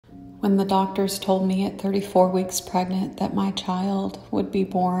When the doctors told me at 34 weeks pregnant that my child would be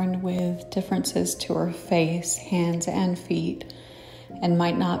born with differences to her face, hands, and feet, and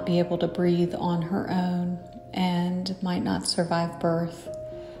might not be able to breathe on her own and might not survive birth,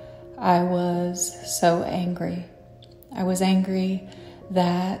 I was so angry. I was angry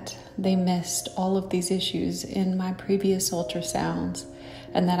that they missed all of these issues in my previous ultrasounds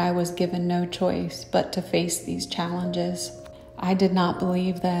and that I was given no choice but to face these challenges. I did not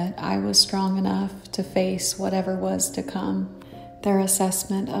believe that I was strong enough to face whatever was to come. Their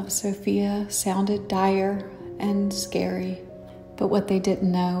assessment of Sophia sounded dire and scary, but what they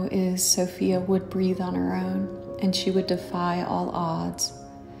didn't know is Sophia would breathe on her own and she would defy all odds.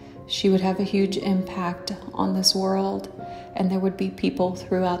 She would have a huge impact on this world, and there would be people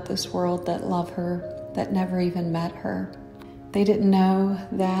throughout this world that love her that never even met her. They didn't know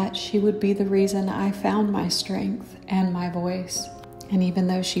that she would be the reason I found my strength and my voice. And even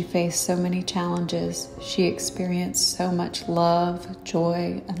though she faced so many challenges, she experienced so much love,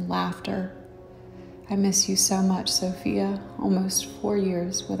 joy, and laughter. I miss you so much, Sophia. Almost 4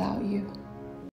 years without you.